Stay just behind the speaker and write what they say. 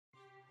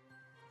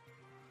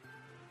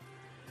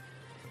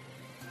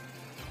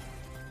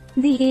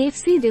The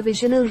AFC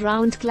Divisional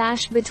round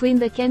clash between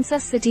the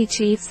Kansas City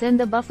Chiefs and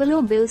the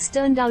Buffalo Bills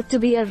turned out to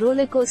be a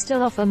rollercoaster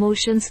of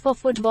emotions for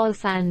football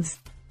fans.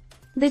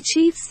 The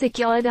Chiefs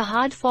secured a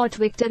hard-fought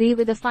victory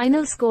with a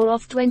final score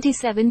of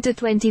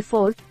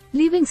 27-24,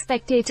 leaving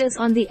spectators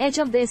on the edge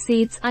of their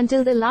seats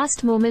until the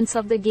last moments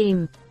of the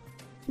game.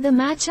 The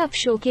matchup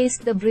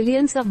showcased the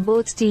brilliance of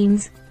both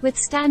teams, with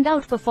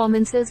standout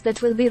performances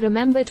that will be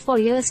remembered for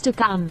years to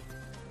come.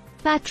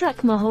 Patrick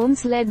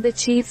Mahomes led the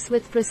Chiefs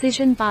with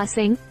precision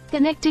passing,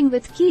 connecting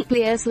with key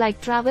players like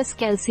Travis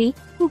Kelce,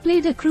 who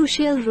played a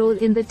crucial role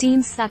in the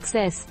team's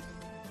success.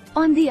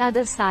 On the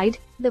other side,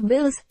 the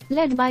Bills,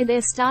 led by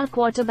their star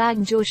quarterback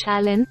Josh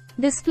Allen,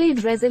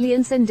 displayed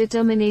resilience and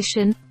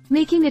determination,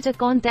 making it a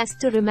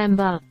contest to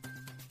remember.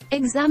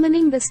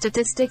 Examining the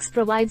statistics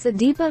provides a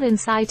deeper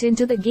insight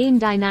into the game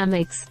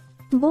dynamics.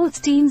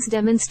 Both teams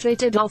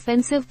demonstrated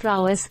offensive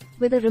prowess,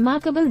 with a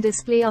remarkable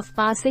display of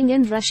passing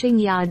and rushing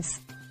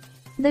yards.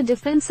 The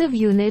defensive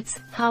units,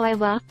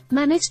 however,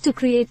 managed to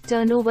create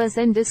turnovers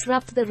and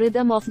disrupt the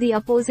rhythm of the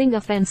opposing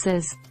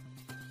offenses.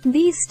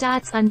 These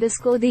stats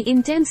underscore the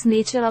intense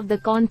nature of the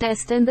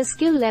contest and the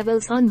skill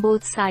levels on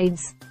both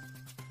sides.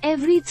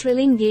 Every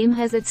thrilling game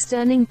has its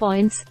turning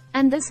points,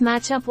 and this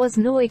matchup was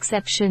no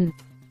exception.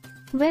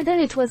 Whether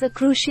it was a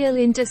crucial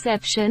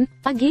interception,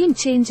 a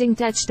game-changing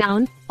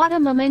touchdown, or a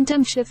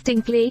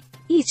momentum-shifting play,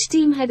 each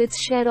team had its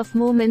share of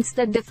moments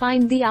that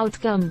defined the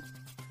outcome.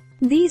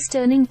 These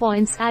turning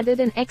points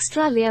added an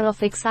extra layer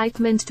of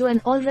excitement to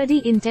an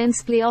already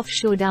intense playoff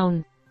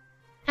showdown.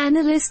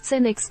 Analysts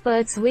and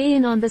experts weigh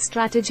in on the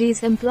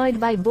strategies employed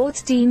by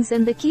both teams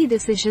and the key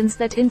decisions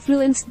that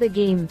influenced the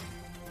game.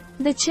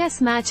 The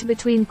chess match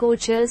between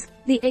coaches,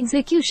 the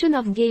execution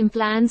of game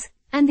plans,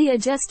 and the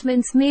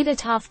adjustments made at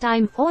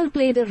halftime all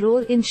played a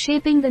role in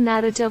shaping the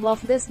narrative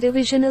of this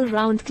divisional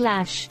round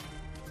clash.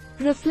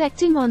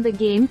 Reflecting on the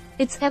game,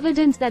 it's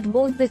evident that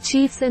both the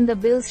Chiefs and the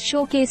Bills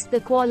showcased the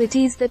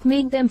qualities that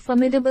make them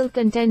formidable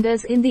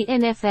contenders in the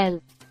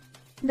NFL.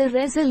 The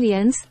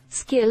resilience,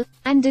 skill,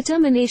 and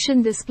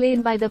determination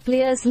displayed by the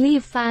players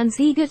leave fans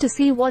eager to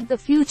see what the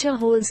future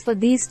holds for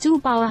these two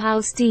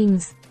powerhouse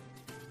teams.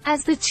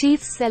 As the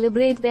Chiefs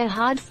celebrate their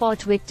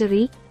hard-fought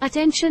victory,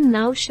 attention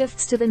now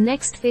shifts to the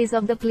next phase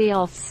of the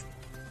playoffs.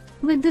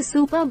 With the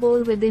Super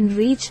Bowl within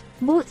reach,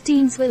 both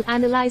teams will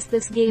analyze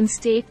this game's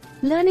tape,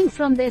 learning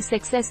from their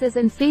successes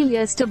and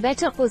failures to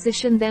better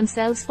position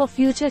themselves for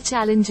future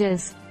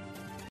challenges.